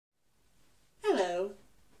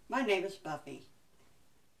My name is Buffy.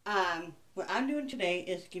 What I'm doing today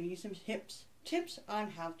is giving you some tips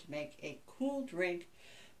on how to make a cool drink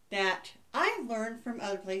that I've learned from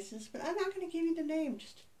other places, but I'm not going to give you the name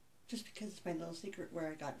just because it's my little secret where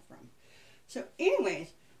I got it from. So anyways,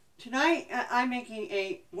 tonight I'm making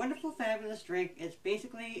a wonderful, fabulous drink. It's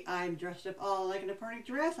basically, I'm dressed up all like in a party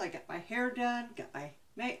dress. I got my hair done, got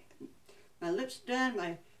my lips done,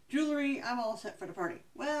 my jewelry. I'm all set for the party.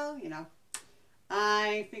 Well, you know,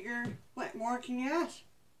 I figure, what more can you ask?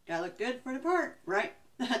 Gotta look good for the part, right?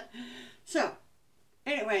 So,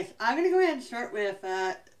 anyways, I'm going to go ahead and start with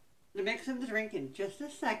the mix of the drink in just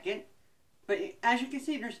a second. But as you can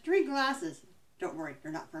see, there's 3 glasses. Don't worry,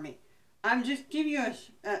 they're not for me. I'm just giving you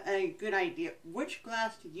a good idea which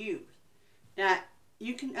glass to use. That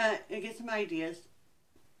you can get some ideas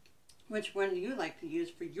which one you like to use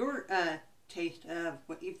for your taste of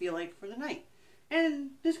what you feel like for the night. And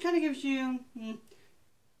this kind of gives you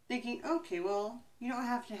thinking, okay, well, you don't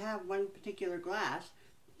have to have one particular glass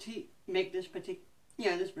to make this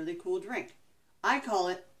this really cool drink. I call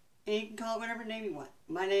it, and you can call it whatever name you want.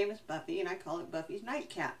 My name is Buffy, and I call it Buffy's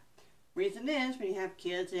Nightcap. Reason is, when you have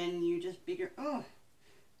kids and you just figure, oh,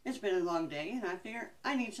 it's been a long day, and I figure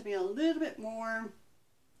I need something a little bit more,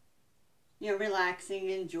 relaxing,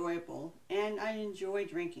 enjoyable, and I enjoy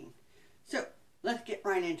drinking. So, let's get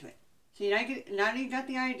right into it. So now you got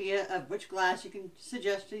the idea of which glass you can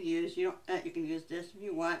suggest to use. You can use this if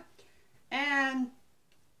you want. And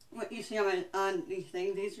what you see on these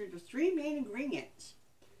things, these are the 3 main ingredients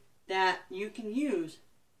that you can use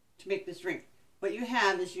to make this drink. What you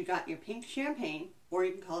have is you got your pink champagne, or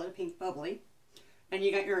you can call it a pink bubbly, and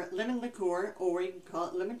you got your lemon liqueur, or you can call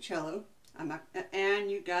it limoncello.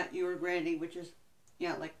 And you got your brandy, which is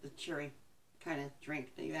like the cherry kind of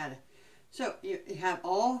drink that you add. So you have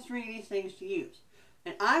all 3 of these things to use.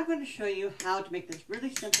 And I'm going to show you how to make this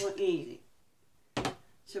really simple and easy.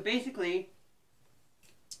 So basically,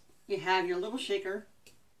 you have your little shaker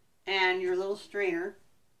and your little strainer,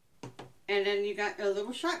 and then you got a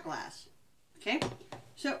little shot glass. Okay?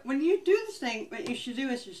 So when you do this thing, what you should do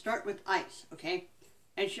is you start with ice, okay?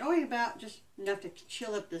 And it's only about just enough to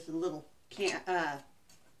chill up this little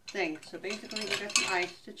thing. So basically, you got some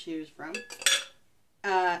ice to choose from.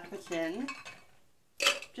 Puts in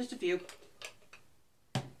just a few.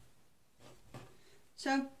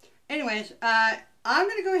 So, anyways, I'm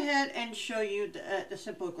going to go ahead and show you the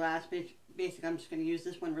simple glass. Basically, I'm just going to use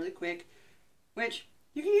this one really quick, which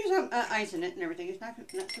you can use ice in it and everything. It's not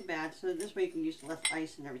so bad. So this way you can use less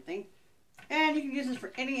ice and everything. And you can use this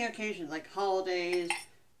for any occasion, like holidays,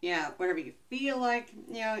 whatever you feel like,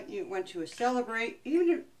 you want to celebrate.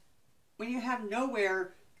 Even when you have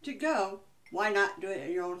nowhere to go, why not do it at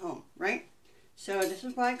your own home, right? So this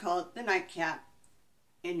is why I call it the nightcap,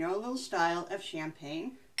 in your own little style of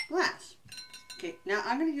champagne glass. Okay, now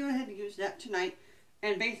I'm going to go ahead and use that tonight.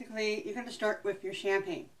 And basically, you're going to start with your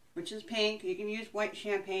champagne, which is pink. You can use white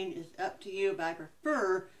champagne, it's up to you, but I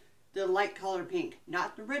prefer the light color pink,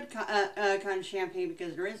 not the red kind of champagne,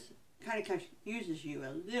 because there is kind of confuses you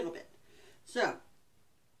a little bit. So,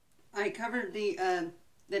 I covered the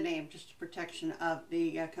name, just protection of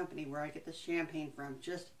the company where I get the champagne from,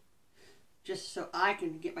 just so I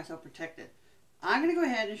can get myself protected. I'm going to go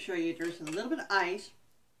ahead and show you. There's a little bit of ice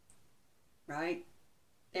right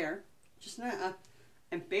there, just enough,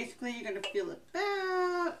 and basically you're going to fill it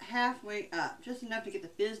about halfway up, just enough to get the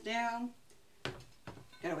fizz down.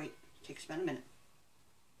 Gotta wait, it takes about a minute.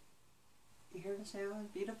 You hear the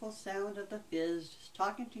sound, beautiful sound of the fizz, just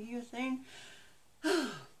talking to you, saying,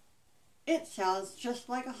 it sounds just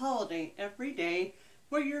like a holiday every day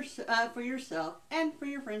for yourself and for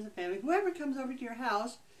your friends and family, whoever comes over to your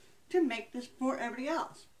house to make this for everybody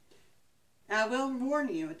else. I will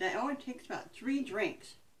warn you that it only takes about 3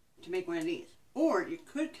 drinks to make one of these. Or you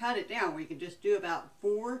could cut it down where you can just do about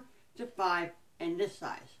 4 to 5 in this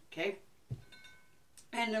size, okay?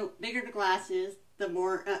 And the bigger the glass is, the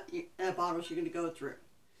more bottles you're going to go through.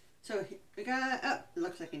 So we got, it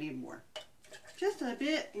looks like you need more. Just a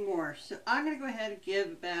bit more. So I'm going to go ahead and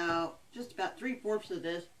give just about 3/4 of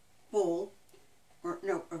this full, or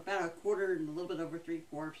no, about a quarter and a little bit over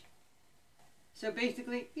 3/4. So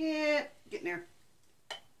basically, getting there.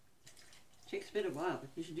 Takes a bit of a while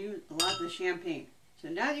because you do a lot of the champagne. So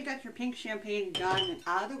now you got your pink champagne done and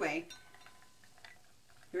out of the way.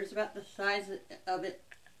 Here's about the size of it.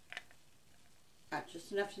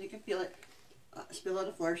 Just enough so you can feel it spill on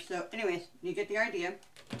the floor. So anyways, you get the idea.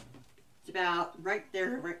 It's about right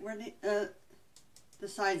there, right where the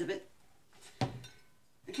size of it.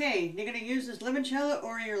 Okay, you're going to use this limoncello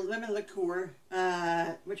or your lemon liqueur,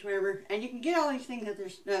 whichever. And you can get all these things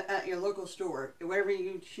at your local store, wherever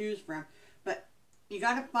you choose from. But you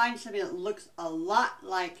got to find something that looks a lot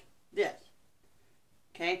like this.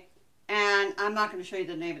 Okay? And I'm not going to show you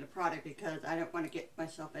the name of the product because I don't want to get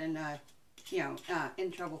myself in,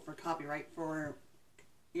 in trouble for copyright for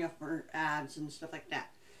ads and stuff like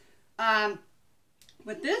that.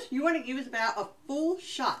 With this, you want to use about a full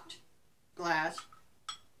shot glass.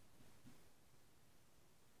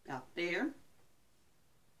 Out there.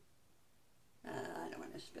 I don't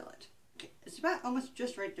want to spill it. Okay, it's about almost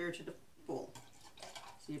just right there to the full.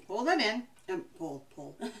 So you pull that in and pull.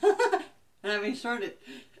 And I mean,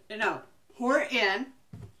 pour it in,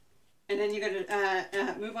 and then you're going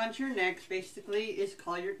to move on to your next. Basically, is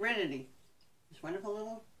called your grenadine. This wonderful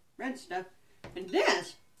little red stuff. And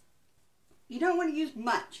this, you don't want to use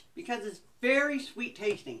much because it's very sweet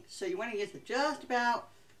tasting. So you want to use it just about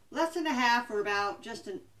less than a half, or about just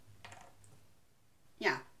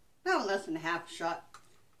about less than a half shot.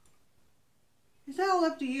 It's all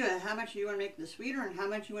up to you how much you want to make this sweeter and how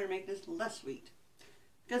much you want to make this less sweet.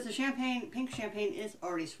 Because the pink champagne is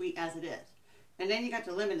already sweet as it is. And then you got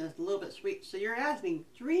the lemon that's a little bit sweet. So you're adding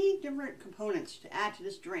 3 different components to add to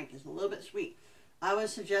this drink. It's a little bit sweet. I would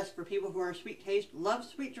suggest for people who are sweet taste, love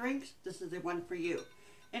sweet drinks, this is the one for you.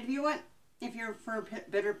 And if you're for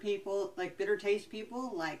bitter people, like bitter taste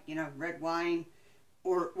people, like, red wine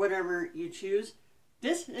or whatever you choose,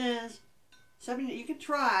 this is something that you can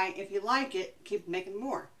try. If you like it, keep making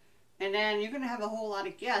more. And then you're going to have a whole lot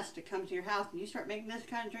of guests to come to your house, and you start making this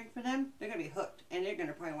kind of drink for them, they're going to be hooked. And they're going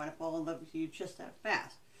to probably want to fall in love with you just that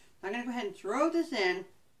fast. I'm going to go ahead and throw this in,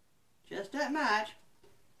 just that much.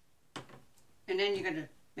 And then you're going to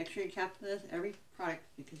make sure you cap this every product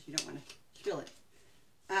because you don't want to spill it.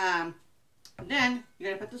 Then you're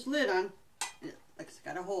going to put this lid on, like it's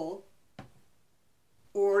got a hole.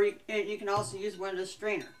 Or you can also use one of the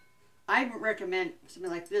strainer. I would recommend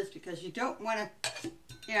something like this because you don't want to,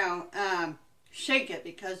 shake it,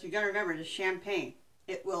 because you got to remember the champagne.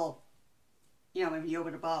 It will, when you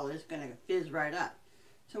open a bottle, it's going to fizz right up.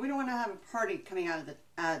 So we don't want to have a party coming out of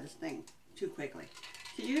this thing too quickly.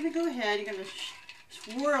 So you're going to go ahead, you're going to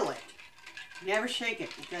swirl it. Never shake it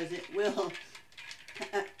because it will,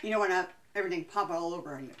 you don't want to have everything pop all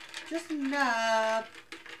over on you. Just enough.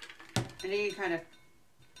 And then you kind of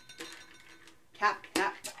tap.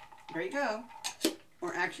 There you go.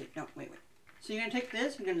 Or actually, no, wait. So you're going to take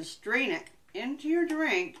this, you're going to strain it into your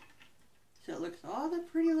drink so it looks all the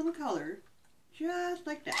pretty little colors, just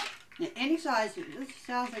like that. Now, any size, this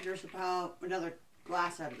sounds like there's about another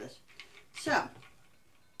glass out of this. So,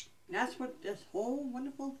 that's what this whole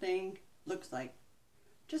wonderful thing looks like.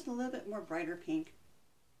 Just a little bit more brighter pink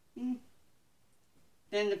than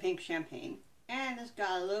the pink champagne. And it's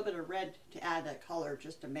got a little bit of red to add that color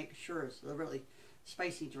just to make sure it's a really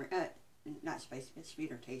spicy drink. Not spicy, but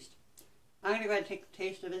sweeter taste. I'm going to go ahead and take the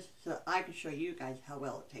taste of this so I can show you guys how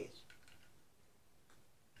well it tastes.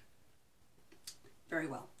 Very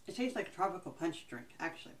well. It tastes like a tropical punch drink,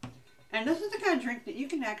 actually. And this is the kind of drink that you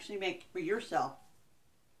can actually make for yourself.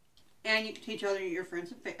 And you can teach other your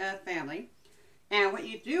friends and family. And what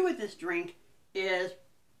you do with this drink is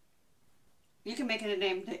you can make it a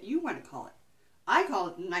name that you want to call it. I call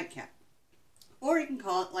it the nightcap. Or you can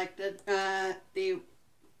call it like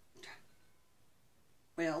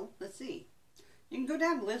well, let's see. You can go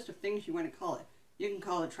down the list of things you want to call it. You can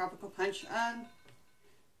call it tropical punch,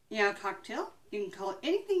 cocktail. You can call it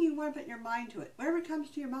anything you want to put your mind to it. Whatever comes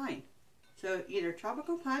to your mind. So either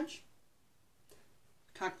tropical punch,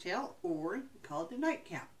 cocktail, or you call it the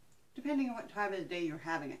nightcap. Depending on what time of the day you're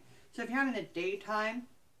having it. So if you're having it daytime,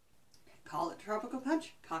 call it tropical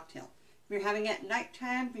punch, cocktail. If you're having it at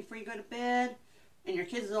nighttime before you go to bed, and your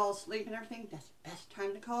kids are all asleep and everything, that's the best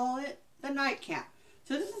time to call it the nightcap.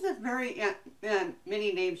 So this is a very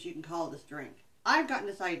many names you can call this drink. I've gotten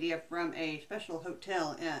this idea from a special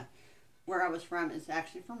hotel where I was from. It's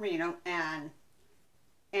actually from Reno, and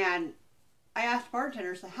I asked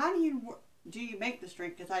bartenders, so how do you make this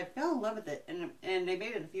drink? Because I fell in love with it, and they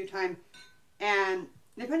made it a few times, and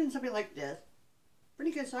they put in something like this,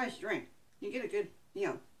 pretty good sized drink. You get a good,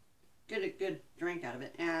 get a good drink out of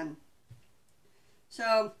it, and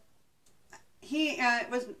so he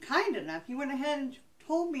was kind enough. He went ahead and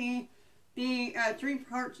told me the 3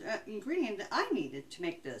 parts ingredient that I needed to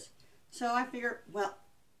make this. So I figured, well,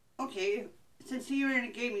 okay, since he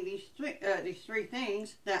already gave me these 3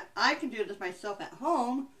 things that I can do this myself at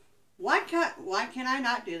home, why can I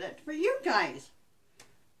not do that for you guys?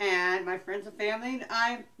 And my friends and family,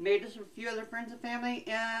 I made this with a few other friends and family,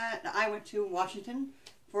 and I went to Washington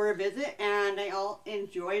for a visit, and they all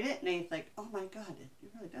enjoyed it, and they was like, oh my god, it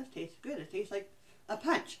really does taste good. It tastes like a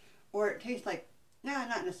punch, or it tastes like, nah,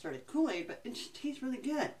 not necessarily Kool-Aid, but it just tastes really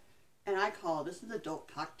good. And I call this is adult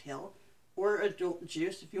cocktail, or adult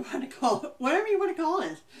juice if you want to call it, whatever you want to call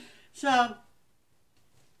it. So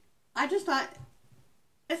I just thought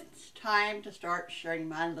it's time to start sharing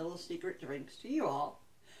my little secret drinks to you all.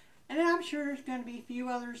 And I'm sure there's going to be a few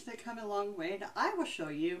others that come along the way that I will show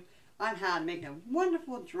you on how to make a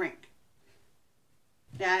wonderful drink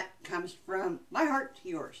that comes from my heart to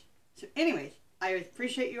yours. So anyways, I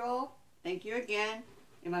appreciate you all. Thank you again.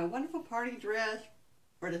 In my wonderful party dress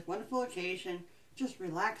for this wonderful occasion, just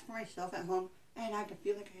relax for myself at home, and I can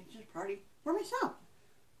feel like I can just party for myself.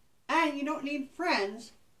 And you don't need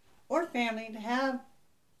friends or family to have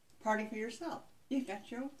a party for yourself. You got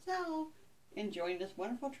yourself enjoying this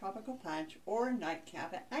wonderful tropical punch or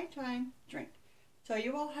nightcap at nighttime drink. So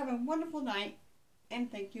you all have a wonderful night,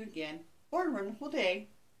 and thank you again, or a wonderful day,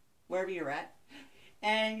 wherever you're at.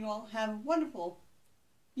 And you all have a wonderful,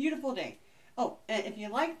 beautiful day. Oh, and if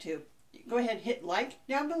you'd like to, go ahead and hit like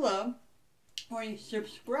down below, or you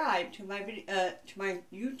subscribe to my video, to my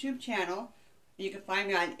YouTube channel. You can find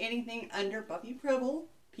me on anything under Buffy Pribble,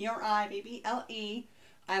 Pribble.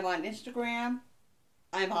 I'm on Instagram.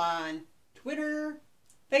 I'm on Twitter,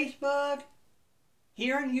 Facebook,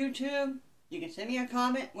 here on YouTube. You can send me a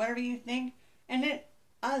comment, whatever you think. And then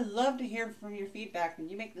I love to hear from your feedback when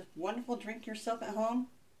you make this wonderful drink yourself at home.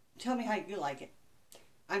 Tell me how you like it.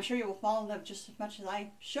 I'm sure you will fall in love just as much as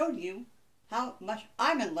I showed you how much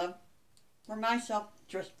I'm in love for myself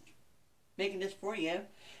just making this for you.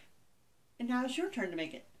 And now it's your turn to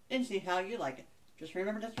make it and see how you like it. Just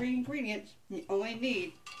remember the 3 ingredients. You only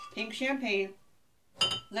need pink champagne,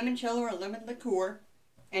 limoncello or lemon liqueur,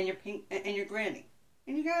 and your granny.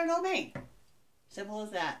 And you got it all made. Simple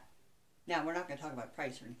as that. Now, we're not going to talk about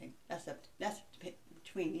price or anything. That's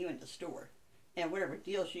between you and the store. And whatever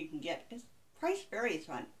deals you can get. Because price varies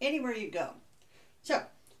on anywhere you go. So,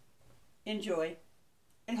 enjoy.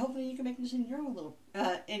 And hopefully you can make this in your own little,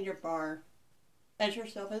 in your bar, as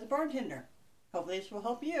yourself as a bartender. Hopefully this will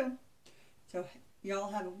help you. So, you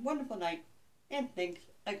all have a wonderful night. And thanks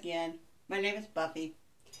again. My name is Buffy.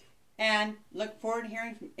 And look forward to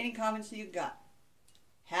hearing from any comments that you've got.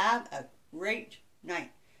 Have a great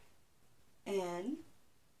night. And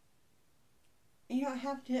you don't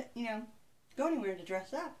have to, go anywhere to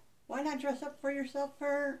dress up. Why not dress up for yourself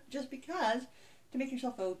just because to make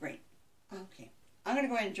yourself feel great? Okay. I'm going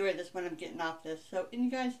to go and enjoy this when I'm getting off this. So, and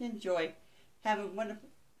you guys enjoy. Have a wonderful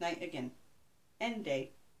night again. And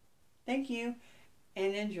day. Thank you.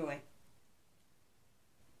 And enjoy.